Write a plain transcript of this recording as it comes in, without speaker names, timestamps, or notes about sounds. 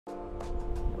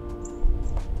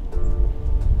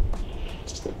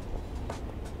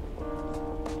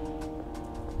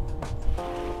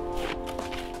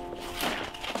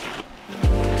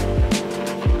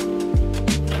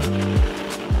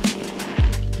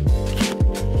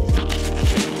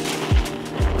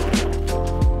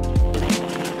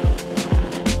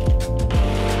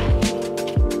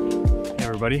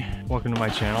Everybody, welcome to my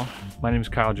channel. My name is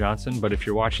Kyle Johnson, but if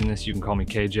you're watching this, you can call me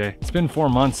KJ. It's been 4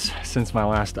 months since my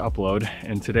last upload,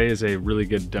 and today is a really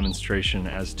good demonstration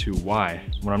as to why.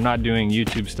 When I'm not doing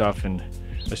YouTube stuff and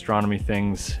astronomy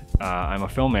things, I'm a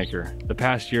filmmaker. The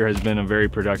past year has been a very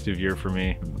productive year for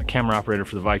me. A camera operator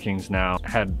for the Vikings now.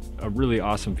 Had a really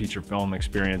awesome feature film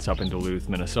experience up in Duluth,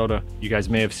 Minnesota. You guys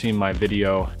may have seen my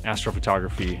video,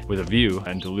 Astrophotography with a View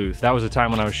in Duluth. That was a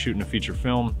time when I was shooting a feature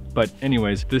film. But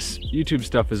anyways, this YouTube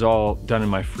stuff is all done in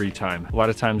my free time. A lot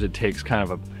of times it takes kind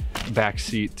of a back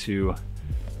seat to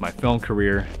my film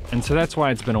career, and so that's why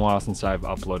it's been a while since I've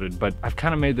uploaded. But I've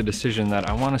kind of made the decision that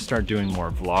I want to start doing more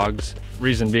vlogs.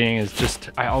 Reason being is just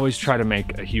I always try to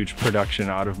make a huge production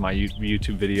out of my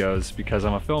YouTube videos because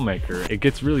I'm a filmmaker. It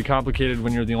gets really complicated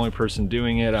when you're the only person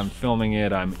doing it. I'm filming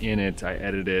it, I'm in it, I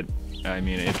edit it. I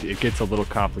mean, it gets a little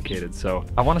complicated. So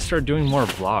I want to start doing more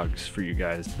vlogs for you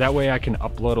guys. That way I can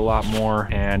upload a lot more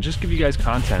and just give you guys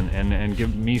content and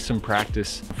give me some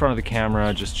practice in front of the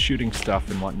camera, just shooting stuff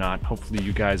and whatnot. Hopefully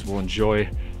you guys will enjoy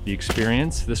the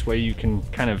experience. This way you can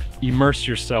kind of immerse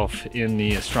yourself in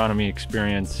the astronomy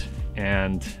experience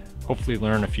and hopefully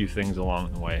learn a few things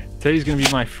along the way. Today's gonna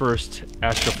be my first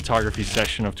astrophotography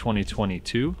session of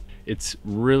 2022. It's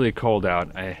really cold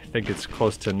out. I think it's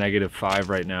close to -5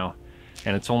 right now,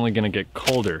 and it's only gonna get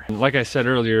colder. And like I said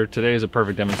earlier, today is a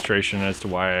perfect demonstration as to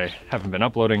why I haven't been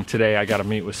uploading. Today I gotta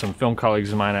meet with some film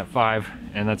colleagues of mine at 5,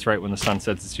 and that's right when the sun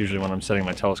sets. It's usually when I'm setting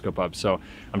my telescope up. So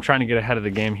I'm trying to get ahead of the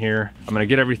game here. I'm gonna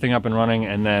get everything up and running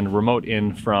and then remote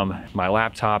in from my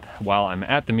laptop while I'm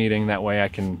at the meeting. That way I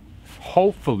can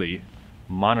hopefully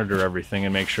monitor everything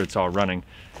and make sure it's all running.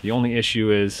 The only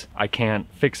issue is I can't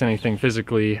fix anything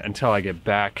physically until I get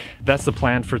back. That's the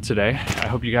plan for today. I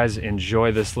hope you guys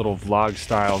enjoy this little vlog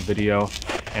style video,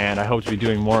 and I hope to be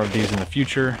doing more of these in the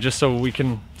future just so we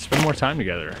can spend more time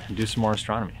together and do some more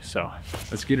astronomy. So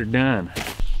let's get it done.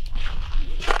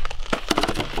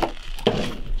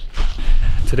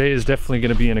 Today is definitely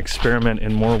going to be an experiment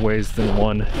in more ways than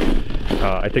one.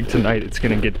 I think tonight it's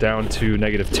going to get down to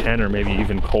 -10 or maybe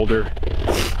even colder,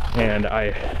 and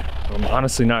I'm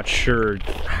honestly not sure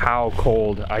how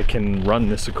cold I can run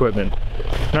this equipment.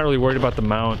 I'm not really worried about the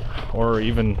mount or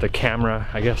even the camera.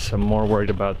 I guess I'm more worried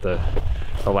about the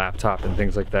laptop and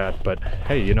things like that. But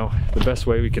hey, you know, the best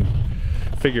way we can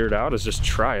figure it out is just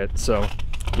try it. So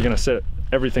we're gonna set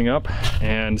everything up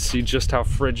and see just how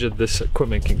frigid this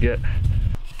equipment can get.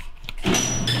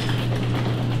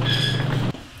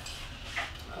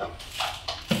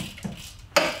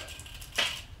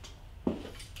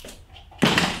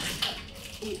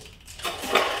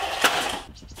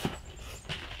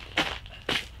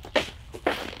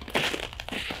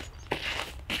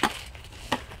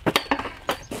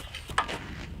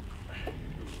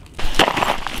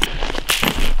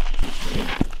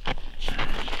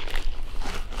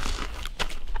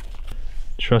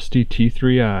 Trusty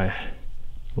T3i.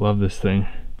 Love this thing.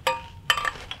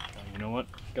 You know what?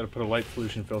 Gotta put a light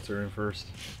pollution filter in first.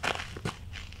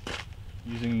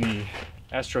 Using the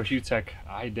Astrophoto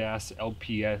AnyDesk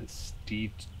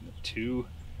LPSD2.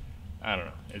 I don't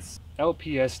know. It's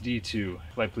LPSD2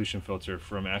 light pollution filter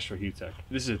from Astrophoto.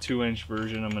 This is a 2-inch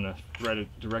version. I'm gonna thread it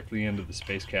directly into the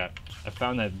Space Cat. I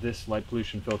found that this light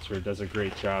pollution filter does a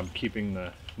great job keeping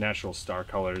the natural star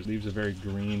colors. It leaves a very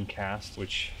green cast,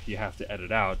 which you have to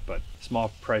edit out, but small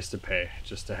price to pay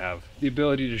just to have the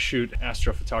ability to shoot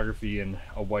astrophotography in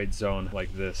a white zone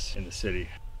like this in the city.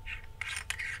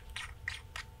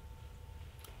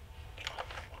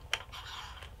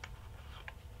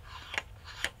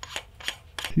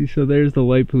 See, so there's the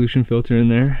light pollution filter in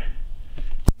there.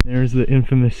 There's the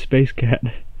infamous Space Cat.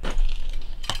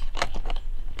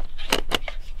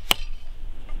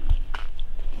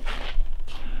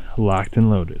 Locked and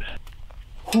loaded.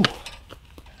 Whew.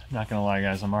 Not gonna lie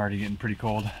guys, I'm already getting pretty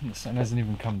cold. The sun hasn't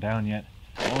even come down yet.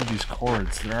 All of these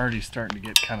cords, they're already starting to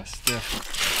get kind of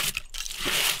stiff.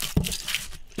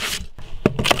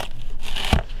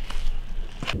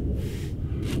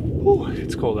 Whew,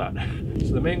 it's cold out.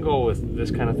 So the main goal with this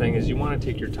kind of thing is you want to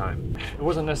take your time. It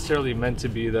wasn't necessarily meant to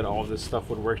be that all of this stuff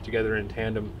would work together in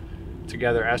tandem to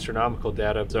gather astronomical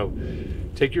data. So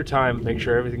take your time, make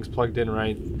sure everything's plugged in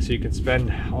right, so you can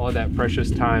spend all of that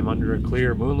precious time under a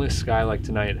clear, moonless sky like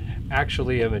tonight,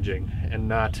 actually imaging and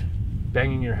not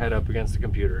banging your head up against the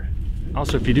computer.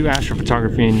 Also, if you do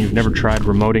astrophotography and you've never tried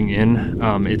remoting in,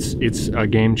 it's a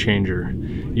game changer.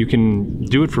 You can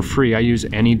do it for free. I use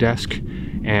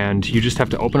AnyDesk, and you just have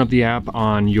to open up the app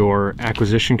on your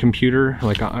acquisition computer.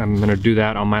 Like I'm gonna do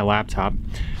that on my laptop,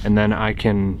 and then I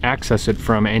can access it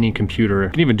from any computer. You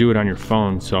can even do it on your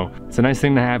phone. So it's a nice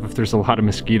thing to have if there's a lot of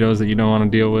mosquitoes that you don't want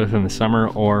to deal with in the summer,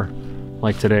 or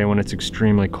like today when it's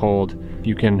extremely cold,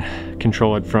 you can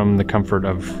control it from the comfort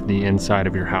of the inside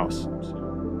of your house.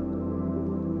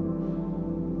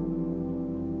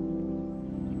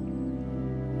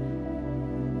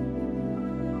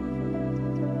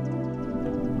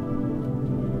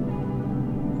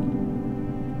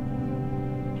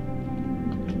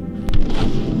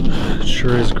 It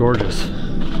sure is gorgeous.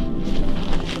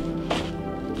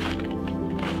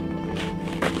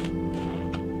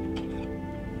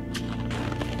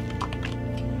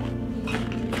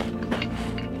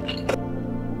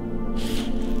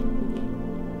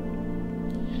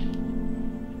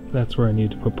 That's where I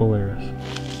need to put Polaris.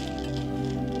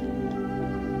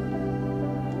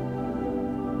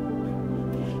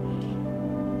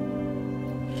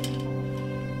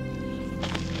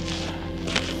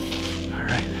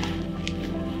 Alright.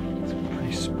 It's a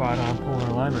pretty spot on polar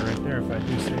alignment right there, if I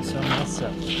do say so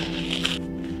myself.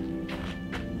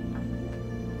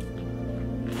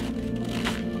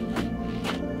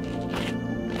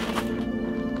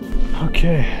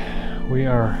 Okay, we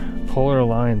are polar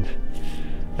aligned.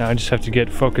 Now I just have to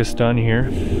get focus done here.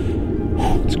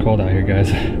 It's cold out here, guys.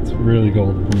 It's really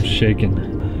cold. I'm shaking.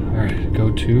 All right,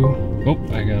 go to. Oh,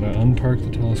 I gotta unpark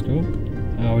the telescope.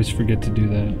 I always forget to do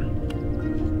that.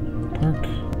 Park,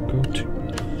 go to.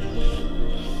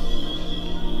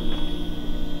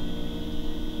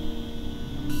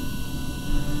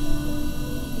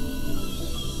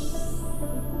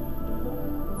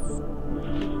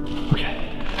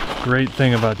 Okay. Great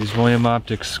thing about these William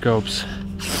Optics scopes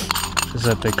is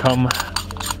that they come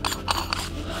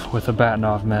with a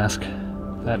batten-off mask.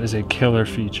 That is a killer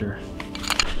feature.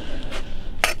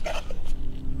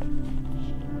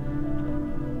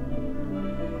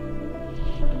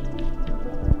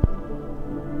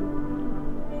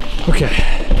 Okay,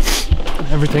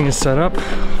 everything is set up.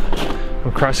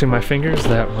 I'm crossing my fingers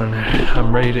that when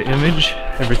I'm ready to image,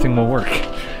 everything will work.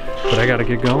 But I gotta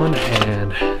get going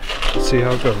and see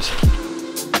how it goes.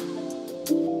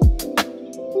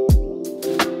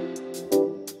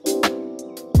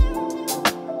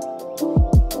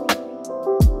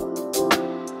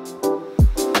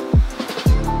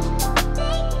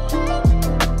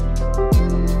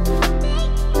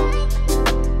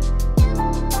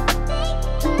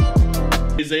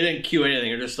 They didn't cue anything,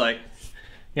 they're just like,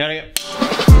 you gotta get.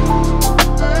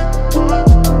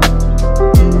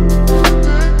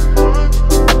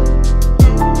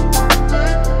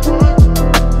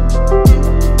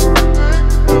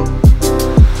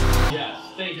 Yes,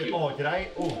 thank you. Oh, did I?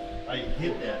 Oh, I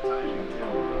hit that timing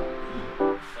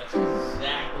too. That's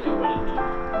exactly what it did.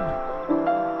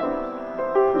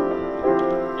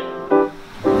 Yeah.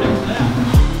 Fix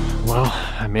that. Well,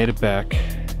 I made it back,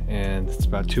 and it's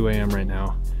about 2 a.m. right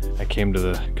now. I came to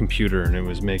the computer and it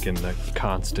was making the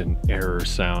constant error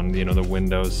sound, you know, the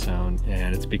Windows sound,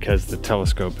 and it's because the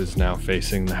telescope is now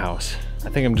facing the house. I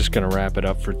think I'm just gonna wrap it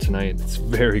up for tonight. It's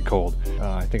very cold.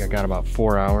 I think I got about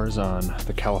 4 hours on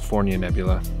the California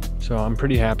Nebula, so I'm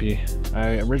pretty happy.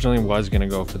 I originally was gonna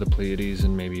go for the Pleiades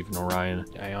and maybe even Orion.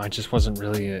 I just wasn't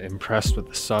really impressed with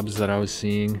the subs that I was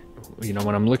seeing. You know,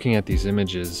 when I'm looking at these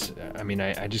images, I mean,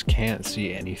 I just can't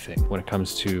see anything when it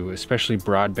comes to especially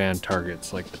broadband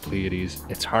targets like the Pleiades.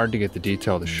 It's hard to get the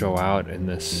detail to show out in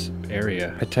this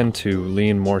area. I tend to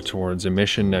lean more towards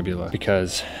emission nebula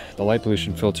because the light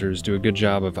pollution filters do a good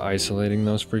job of isolating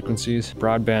those frequencies.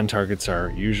 Broadband targets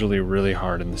are usually really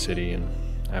hard in the city, and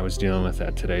I was dealing with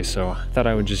that today, so I thought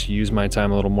I would just use my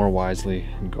time a little more wisely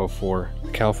and go for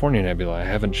the California Nebula. I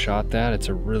haven't shot that. It's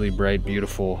a really bright,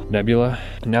 beautiful nebula.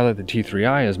 And now that the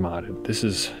T3i is modded, this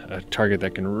is a target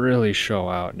that can really show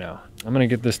out now. I'm gonna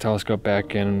get this telescope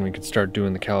back in and we can start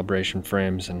doing the calibration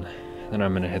frames, and then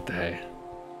I'm gonna hit the hay.